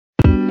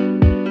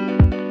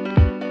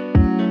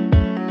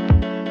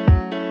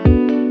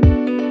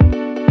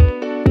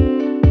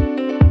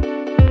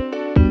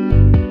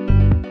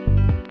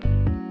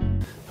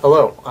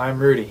Hello, I'm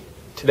Rudy.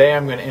 Today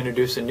I'm going to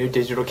introduce a new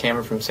digital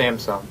camera from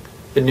Samsung,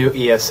 the new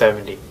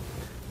ES70.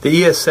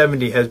 The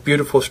ES70 has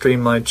beautiful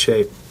streamlined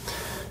shape.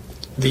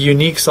 The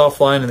unique soft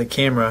line in the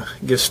camera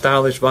gives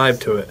stylish vibe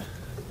to it.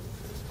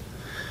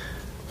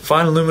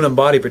 Fine aluminum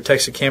body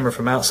protects the camera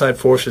from outside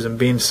forces and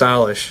being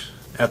stylish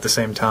at the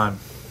same time.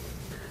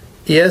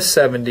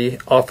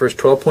 ES70 offers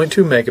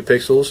 12.2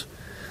 megapixels,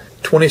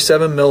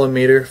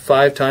 27mm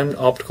 5x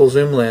optical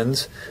zoom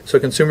lens, so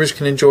consumers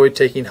can enjoy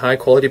taking high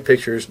quality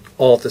pictures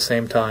all at the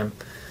same time.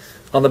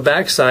 On the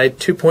back side,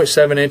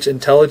 2.7-inch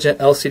intelligent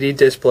LCD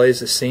displays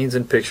the scenes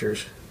and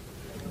pictures.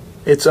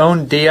 Its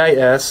own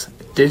DIS,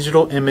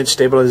 digital image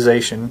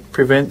stabilization,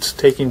 prevents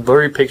taking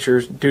blurry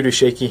pictures due to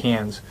shaky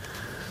hands.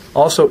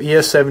 Also,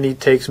 ES70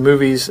 takes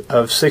movies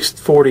of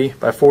 640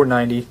 by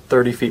 490,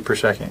 30 feet per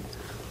second.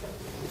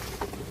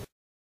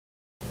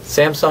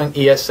 Samsung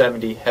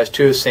ES70 has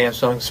two of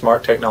Samsung's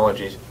smart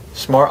technologies,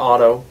 Smart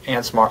Auto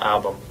and Smart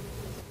Album.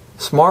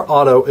 Smart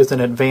Auto is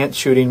an advanced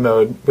shooting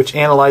mode which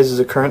analyzes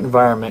the current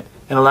environment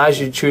and allows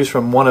you to choose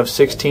from one of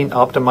 16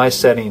 optimized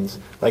settings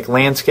like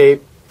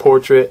landscape,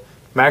 portrait,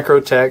 macro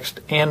text,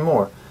 and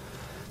more.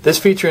 This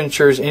feature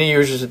ensures any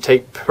users to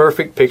take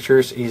perfect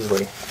pictures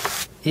easily.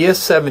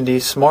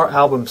 ES70's Smart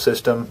Album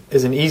system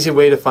is an easy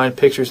way to find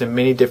pictures in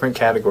many different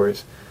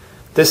categories.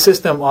 This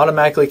system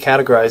automatically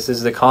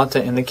categorizes the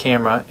content in the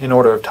camera in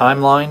order of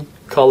timeline,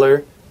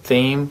 color,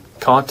 theme,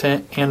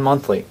 content, and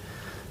monthly.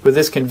 With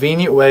this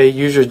convenient way,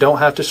 users don't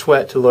have to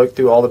sweat to look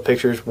through all the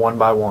pictures one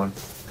by one.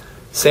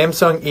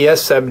 Samsung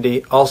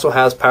ES70 also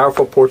has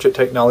powerful portrait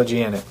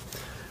technology in it,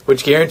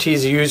 which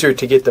guarantees the user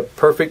to get the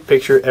perfect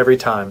picture every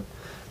time.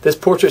 This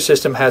portrait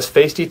system has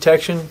face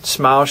detection,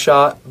 smile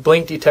shot,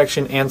 blink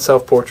detection, and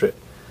self-portrait.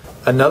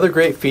 Another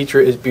great feature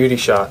is Beauty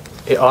Shot.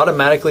 It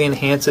automatically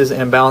enhances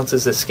and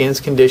balances the skin's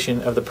condition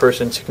of the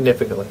person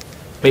significantly,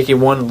 making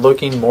one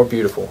looking more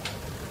beautiful.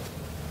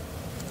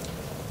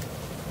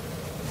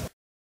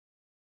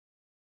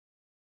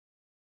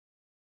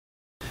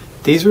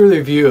 These were the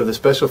review of the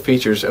special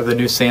features of the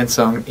new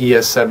Samsung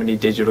ES70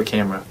 digital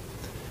camera.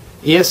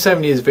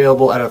 ES70 is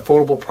available at an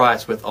affordable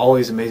price with all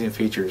these amazing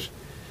features.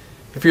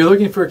 If you're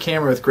looking for a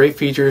camera with great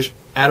features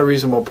at a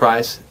reasonable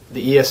price,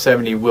 the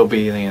ES70 will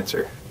be the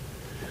answer.